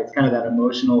something right, it's kind of that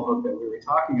emotional hook that we were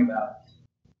talking about.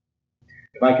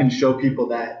 If I can show people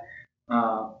that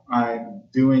I'm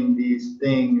doing these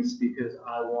things because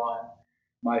I want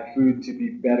my food to be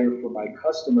better for my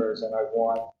customers, and I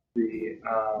want the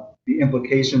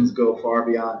implications go far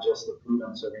beyond just the food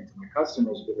I'm serving to my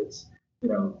customers, but it's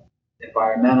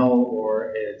environmental,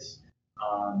 or it's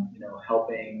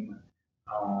helping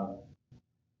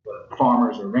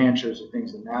farmers or ranchers or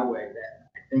things in that way. Then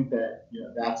I think that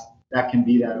that can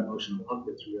be that emotional hook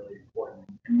that's really important,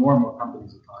 and more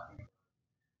companies are talking about.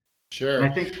 And Sure. I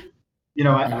think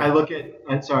I look at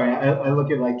I look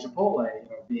at like Chipotle,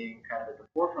 being kind of at the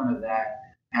forefront of that.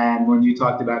 And when you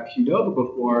talked about Qdoba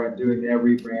before and doing their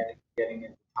rebranding, getting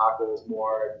into tacos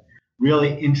more, and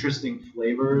really interesting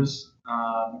flavors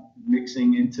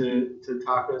mixing into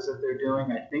tacos that they're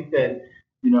doing, I think that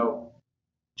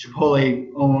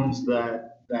Chipotle owns that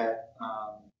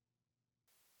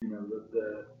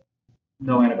the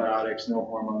no antibiotics, no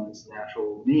hormones,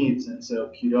 natural needs, and so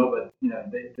Qdoba,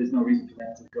 there's no reason for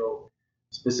them to go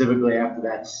specifically after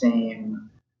that same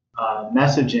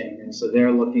messaging, and so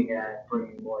they're looking at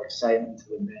bringing more excitement to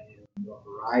the menu and more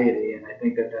variety, and I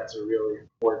think that that's a really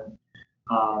important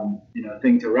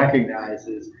thing to recognize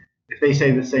is if they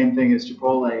say the same thing as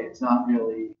Chipotle, it's not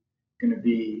really going to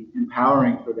be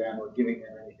empowering for them or giving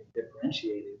them anything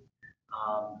differentiated.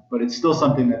 But it's still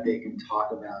something that they can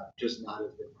talk about, just not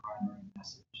as their primary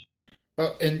message.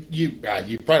 Well, and you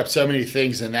brought up so many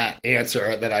things in that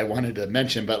answer that I wanted to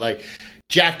mention, but like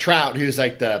Jack Trout, who's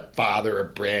like the father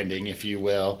of branding, if you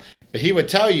will, but he would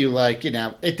tell you like,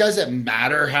 it doesn't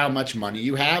matter how much money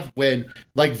you have when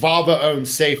like Volvo owns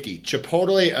safety,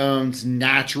 Chipotle owns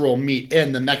natural meat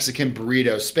in the Mexican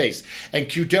burrito space, and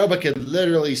Qdoba could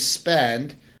literally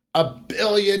spend $1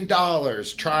 billion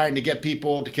trying to get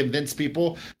people to convince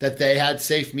people that they had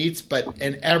safe meats, but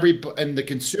in the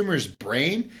consumer's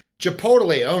brain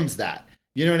Chipotle owns that.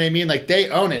 You know what I mean? Like they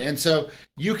own it. And so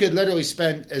you could literally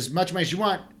spend as much money as you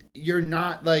want. You're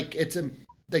not like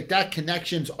like that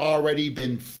connection's already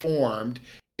been formed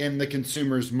in the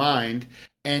consumer's mind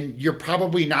and you're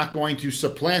probably not going to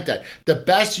supplant that. The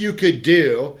best you could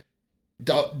do,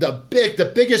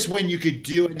 the biggest win you could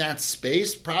do in that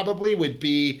space probably would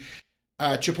be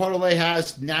Chipotle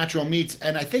has natural meats,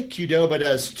 and I think Qdoba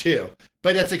does too.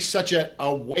 But it's like such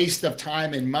a waste of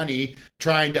time and money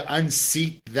trying to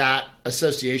unseat that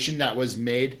association that was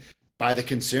made by the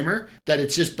consumer that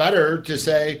it's just better to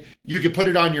say you could put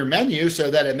it on your menu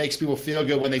so that it makes people feel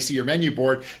good when they see your menu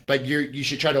board, but you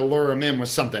should try to lure them in with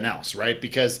something else, right?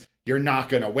 Because you're not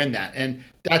going to win that. And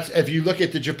that's if you look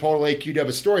at the Chipotle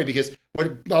Qdoba story, because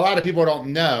what a lot of people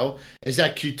don't know is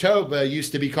that Qdoba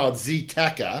used to be called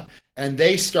Zteca, and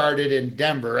they started in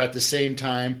Denver at the same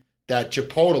time that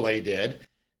Chipotle did,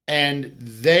 and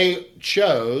they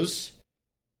chose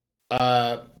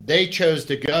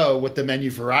to go with the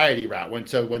menu variety route. When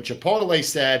Chipotle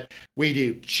said we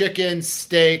do chicken,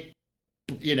 steak,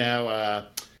 barbacoa,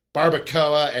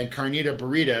 and carnita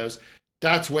burritos,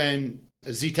 that's when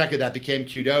Zteca, that became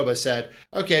Qdoba, said,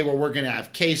 okay, well, we're going to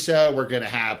have queso, we're going to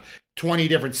have 20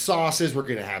 different sauces, we're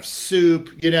going to have soup,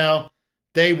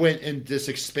 They went and just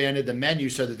expanded the menu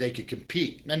so that they could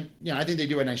compete. And, I think they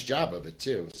do a nice job of it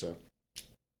too. So.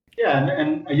 Yeah,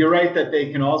 and you're right that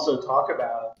they can also talk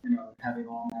about, having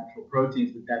all natural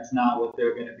proteins, but that's not what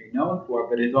they're going to be known for.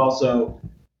 But it's also,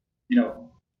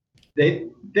 they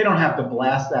don't have to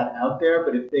blast that out there,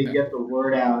 but if they get the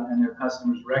word out and their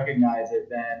customers recognize it,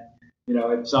 then,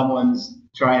 if someone's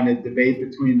trying to debate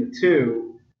between the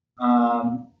two,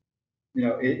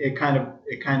 it kind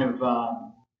of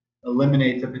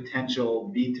eliminates a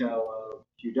potential veto of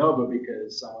Qdoba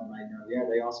because someone might know, yeah,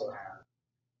 they also have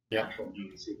natural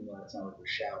meats, even though that's not what they're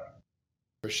shouting.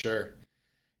 For sure.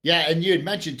 Yeah, and you had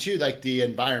mentioned too, like the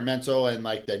environmental and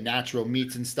like the natural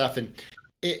meats and stuff. And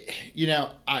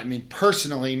I mean,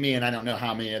 personally, me, and I don't know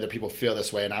how many other people feel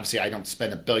this way, and obviously I don't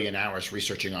spend 1 billion hours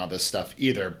researching all this stuff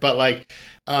either. But like,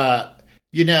 I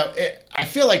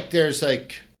feel like there's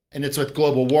like, and it's with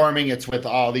global warming, it's with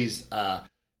all these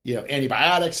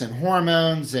antibiotics and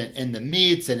hormones and in the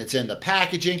meats, and it's in the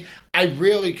packaging.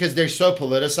 Because they're so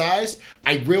politicized,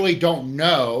 I really don't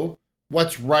know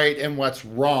what's right and what's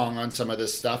wrong on some of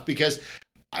this stuff. Because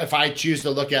if I choose to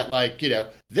look at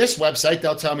this website,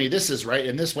 they'll tell me this is right,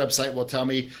 and this website will tell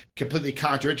me completely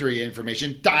contradictory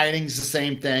information. Dieting's the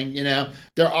same thing,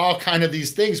 They're all kind of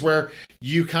these things where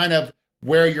you kind of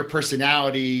where your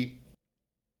personality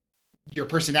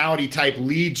type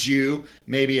leads you.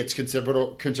 Maybe it's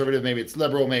conservative, maybe it's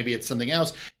liberal, maybe it's something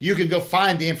else. You can go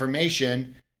find the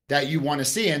information that you want to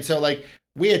see. And so like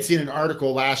we had seen an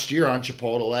article last year on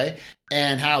Chipotle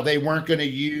and how they weren't going to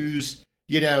use,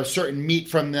 certain meat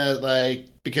from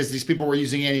because these people were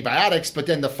using antibiotics, but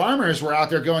then the farmers were out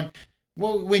there going,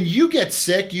 well, when you get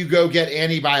sick, you go get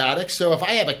antibiotics. So if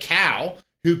I have a cow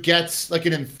who gets like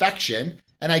an infection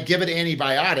and I give it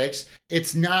antibiotics,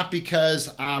 it's not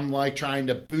because I'm like trying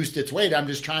to boost its weight. I'm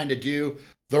just trying to do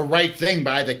the right thing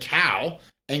by the cow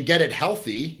and get it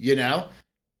healthy,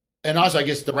 And also, I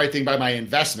guess the right thing by my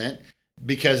investment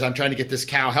because I'm trying to get this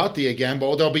cow healthy again,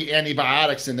 but there'll be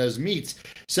antibiotics in those meats.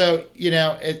 So,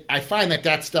 I find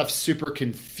that stuff's super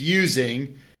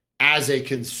confusing as a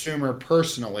consumer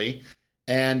personally.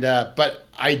 And, but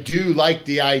I do like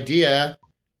the idea,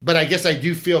 but I guess I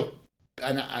do feel,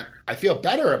 and I feel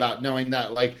better about knowing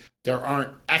that like there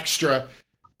aren't extra,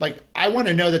 like I want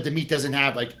to know that the meat doesn't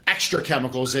have like extra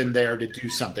chemicals in there to do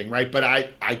something, right? But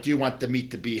I do want the meat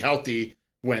to be healthy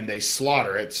when they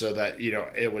slaughter it so that,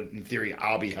 it would, in theory,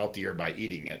 I'll be healthier by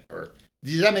eating it. Or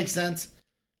does that make sense?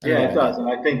 Yeah, it does. And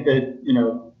I think that,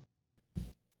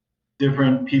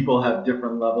 different people have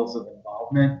different levels of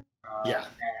involvement. Yeah.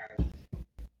 And,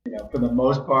 for the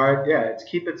most part, it's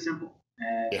keep it simple.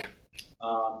 And,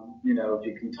 if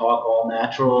you can talk all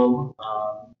natural,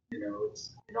 you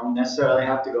don't necessarily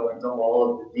have to go into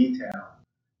all of the detail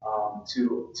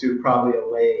to probably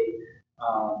allay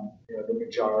the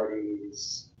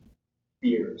majority's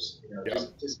fears.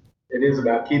 Just it is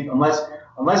about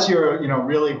unless you're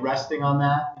really resting on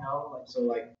that,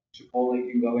 Chipotle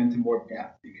can go into more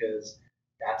depth because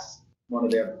that's one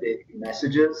of their big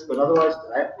messages. But otherwise,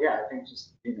 I think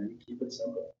just you keep it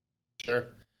simple. Sure.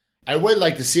 I would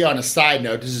like to see, on a side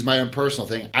note, this is my own personal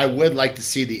thing. I would like to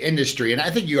see the industry, and I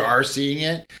think you are seeing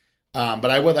it, but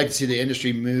I would like to see the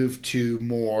industry move to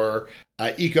more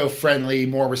eco-friendly,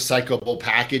 more recyclable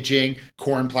packaging,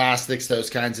 corn plastics, those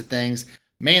kinds of things.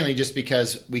 Mainly just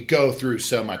because we go through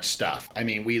so much stuff. I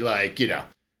mean, we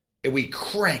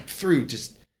crank through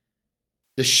just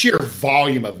the sheer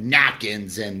volume of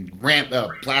napkins and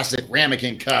plastic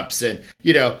ramekin cups and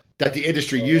that the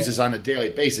industry uses on a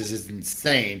daily basis is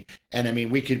insane. And I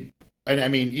mean,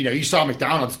 you saw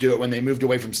McDonald's do it when they moved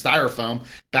away from styrofoam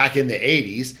back in the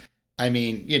 80s. I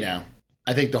mean,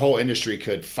 I think the whole industry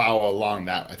could follow along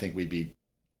that. I think we'd be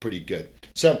pretty good.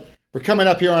 So we're coming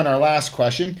up here on our last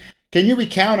question. Can you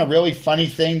recount a really funny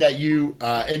thing that you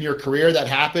in your career that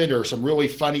happened, or some really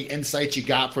funny insights you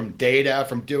got from data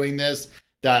from doing this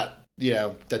that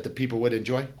that the people would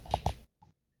enjoy?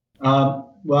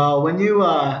 Well, when you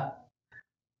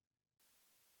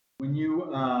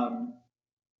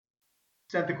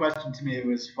sent the question to me, it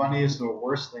was funniest or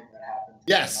worst thing that happened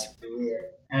to me in my career.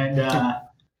 And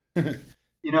that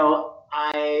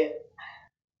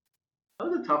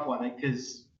was a tough one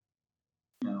because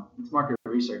it's market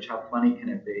research. How funny can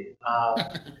it be?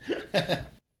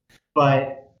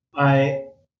 But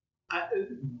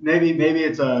maybe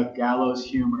it's a gallows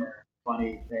humor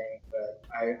funny thing. But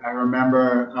I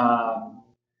remember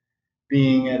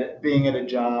being at a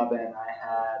job, and I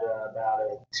had about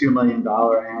a $2 million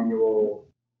annual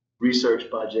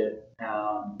research budget,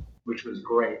 which was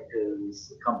great because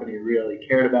the company really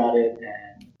cared about it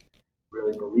and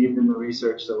really believed in the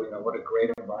research. So what a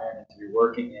great environment to be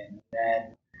working in.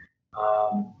 And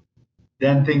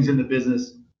then things in the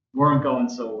business weren't going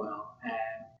so well,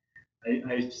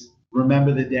 and I just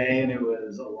remember the day, and it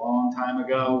was a long time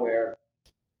ago, where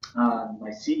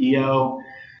my CEO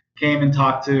came and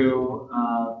talked to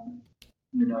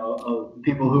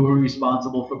people who were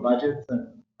responsible for budgets, and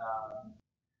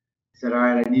said, "All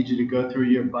right, I need you to go through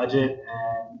your budget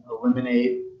and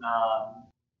eliminate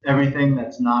everything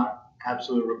that's not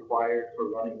absolutely required for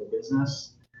running the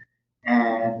business."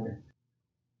 And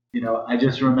I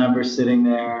just remember sitting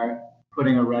there,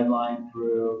 putting a red line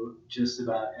through just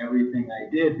about everything I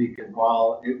did, because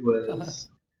while it was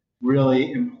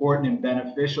really important and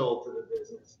beneficial to the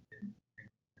business, in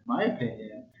my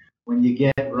opinion, when you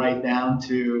get right down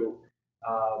to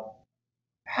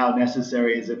how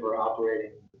necessary is it for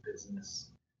operating the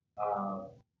business, I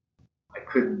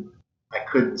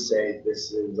couldn't say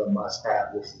this is a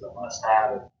must-have. This is a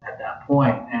must-have at that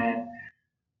point. And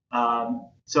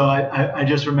so I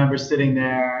just remember sitting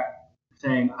there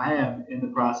saying, I am in the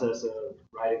process of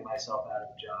writing myself out of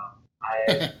a job.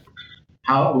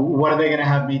 What are they going to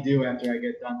have me do after I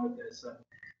get done with this? And,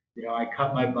 I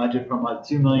cut my budget from like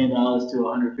 $2 million to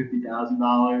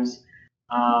 $150,000.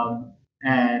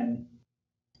 And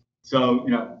so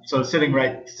sitting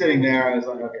there, I was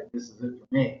like, okay, this is it for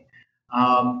me.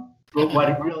 But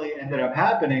what really ended up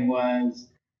happening was,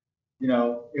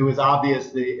 it was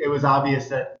obvious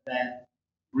that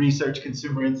research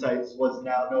consumer insights was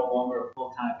now no longer a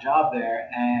full-time job there,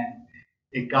 and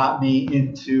it got me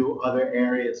into other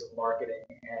areas of marketing.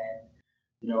 And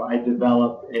I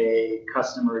developed a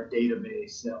customer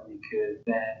database that we could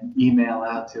then email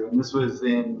out to, and this was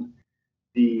in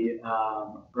the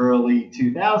early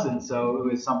 2000s, so it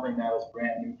was something that was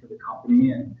brand new for the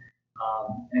company, and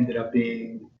ended up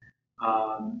being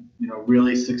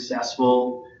really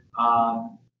successful. But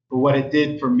what it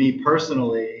did for me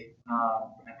personally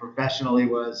and professionally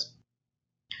was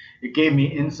it gave me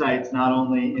insights not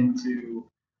only into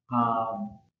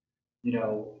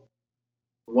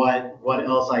what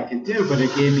else I could do, but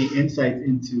it gave me insights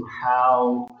into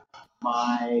how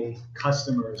my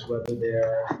customers, whether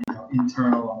they're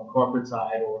internal on the corporate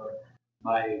side or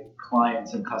my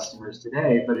clients and customers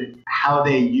today, but how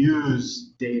they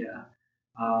use data,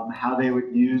 how they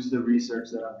would use the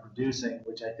research that I'm producing,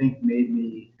 which I think made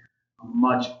me a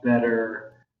much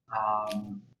better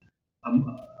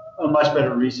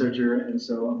researcher, and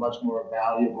so a much more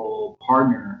valuable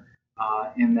partner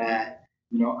in that.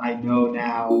 I know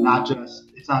now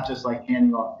it's not just like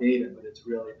handing off data, but it's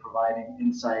really providing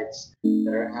insights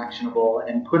that are actionable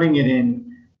and putting it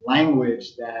in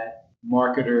language that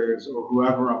marketers or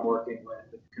whoever I'm working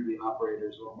with, it could be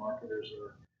operators or marketers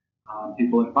or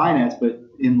people in finance, but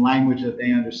in language that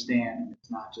they understand.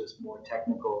 It's not just more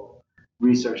technical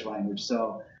research language.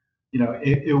 So,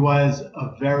 it was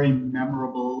a very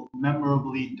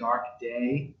memorably dark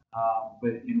day,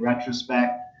 but in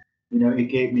retrospect, it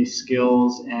gave me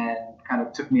skills and kind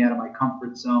of took me out of my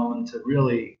comfort zone to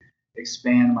really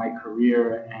expand my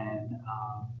career and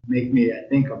make me, I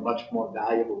think, a much more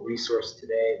valuable resource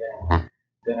today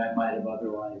than I might have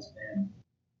otherwise been.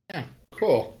 Yeah,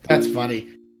 cool. That's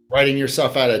funny. Writing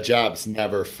yourself out of jobs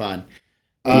never fun.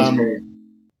 That's great.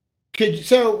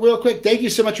 So real quick, thank you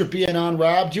so much for being on,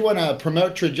 Rob. Do you want to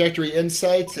promote Trajectory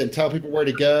Insights and tell people where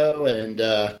to go and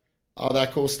all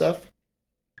that cool stuff?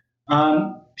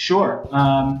 Sure.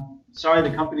 Sorry the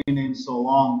company name's so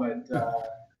long, but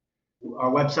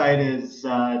our website is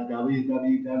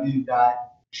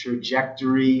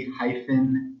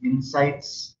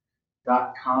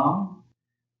www.trajectory-insights.com.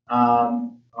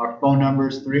 Our phone number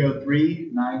is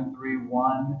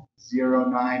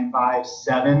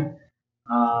 303-931-0957.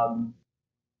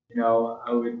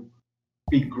 I would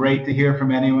be great to hear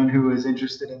from anyone who is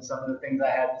interested in some of the things I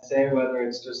had to say, whether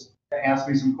it's just to ask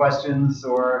me some questions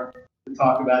or to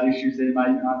talk about issues they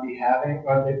might not be having,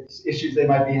 or the issues they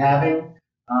might be having.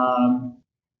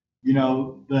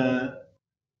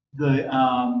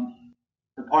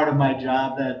 The part of my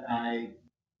job that I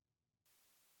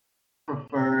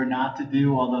prefer not to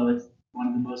do, although it's one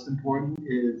of the most important,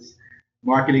 is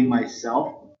marketing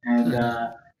myself. And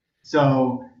I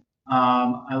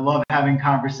love having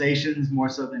conversations more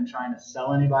so than trying to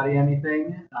sell anybody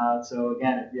anything. So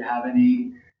again, if you have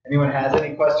anyone has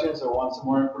any questions or wants some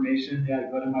more information,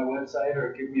 go to my website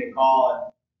or give me a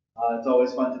call. And it's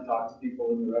always fun to talk to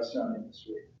people in the restaurant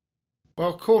industry.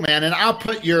 Well, cool, man. And I'll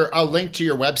link to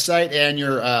your website and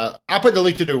I'll put the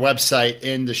link to the website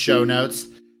in the show notes,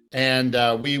 and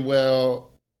we will,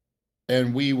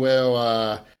 and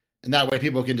that way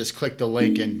people can just click the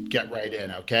link and get right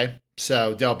in. Okay.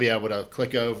 So they'll be able to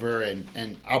click over,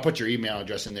 and I'll put your email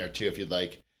address in there too, if you'd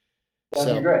like.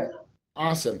 That'd be great.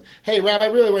 Awesome. Hey, Rob, I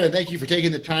really want to thank you for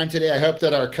taking the time today. I hope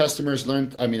that our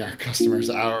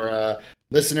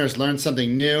listeners learned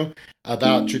something new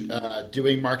about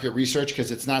doing market research,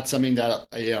 because it's not something that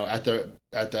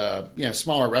at the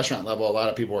smaller restaurant level a lot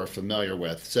of people are familiar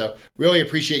with. So really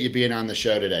appreciate you being on the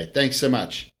show today. Thanks so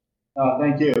much.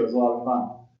 Thank you. It was a lot of fun.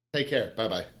 Take care. Bye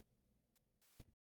bye.